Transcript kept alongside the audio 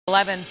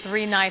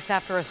3 nights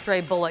after a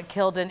stray bullet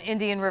killed an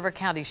Indian River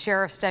County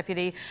Sheriff's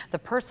deputy, the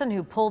person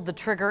who pulled the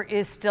trigger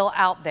is still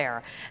out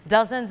there.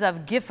 Dozens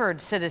of Gifford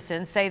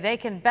citizens say they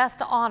can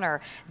best honor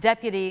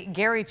Deputy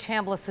Gary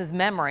Chambliss's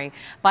memory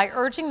by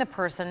urging the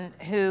person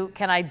who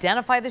can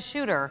identify the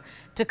shooter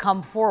to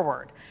come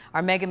forward.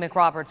 Our Megan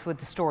McRoberts with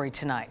the story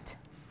tonight.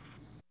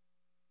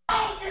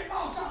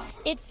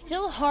 It's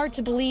still hard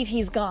to believe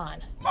he's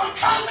gone. My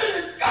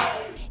cousin is gone!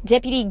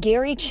 Deputy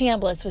Gary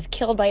Chambliss was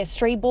killed by a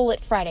stray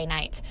bullet Friday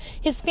night.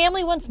 His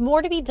family wants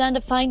more to be done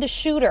to find the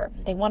shooter.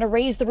 They want to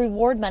raise the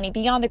reward money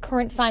beyond the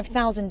current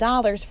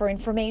 $5,000 for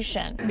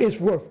information.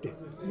 It's worth it,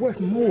 worth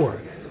more.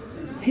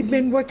 He's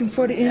been working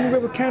for the Indian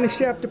River County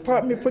Sheriff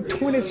Department for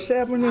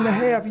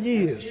 27.5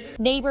 years.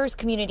 Neighbors,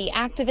 community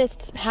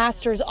activists,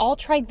 pastors all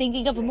tried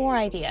thinking of more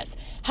ideas.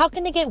 How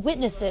can they get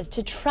witnesses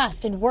to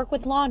trust and work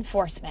with law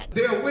enforcement?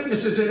 There are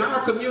witnesses in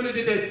our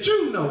community that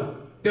you know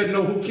that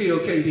know who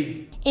killed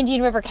KD.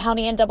 Indian River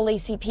County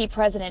NAACP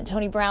President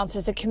Tony Brown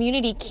says the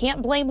community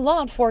can't blame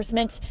law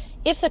enforcement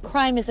if the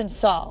crime isn't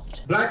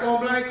solved. Black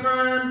on black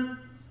crime,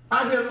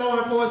 I hear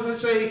law enforcement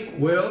say,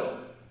 well,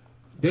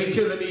 they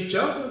killing each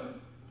other.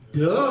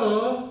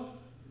 Duh,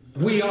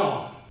 we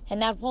are. And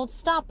that won't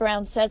stop,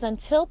 Brown says,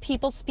 until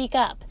people speak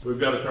up. We've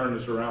got to turn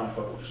this around,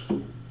 folks.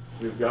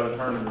 We've got to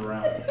turn it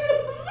around.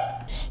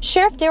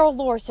 Sheriff Darrell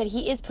Lohr said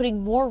he is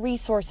putting more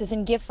resources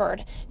in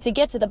Gifford to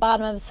get to the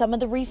bottom of some of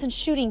the recent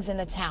shootings in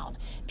the town.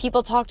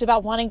 People talked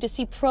about wanting to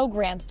see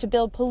programs to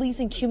build police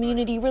and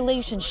community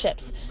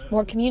relationships,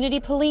 more community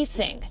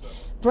policing.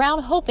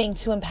 Brown hoping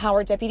to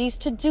empower deputies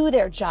to do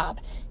their job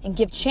and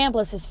give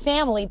Chambliss's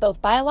family,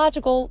 both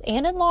biological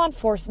and in law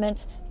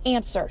enforcement,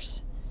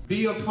 answers.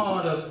 Be a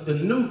part of the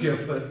new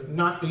Gifford,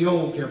 not the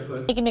old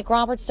Gifford. Megan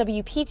McRoberts,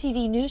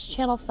 WPTV News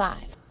Channel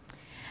 5.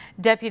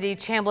 Deputy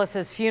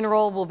Chambliss's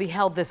funeral will be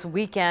held this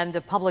weekend.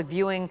 A public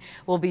viewing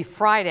will be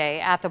Friday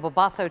at the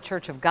Bobasso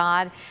Church of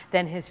God.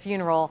 Then his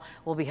funeral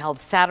will be held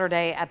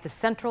Saturday at the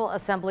Central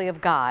Assembly of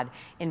God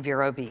in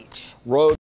Vero Beach.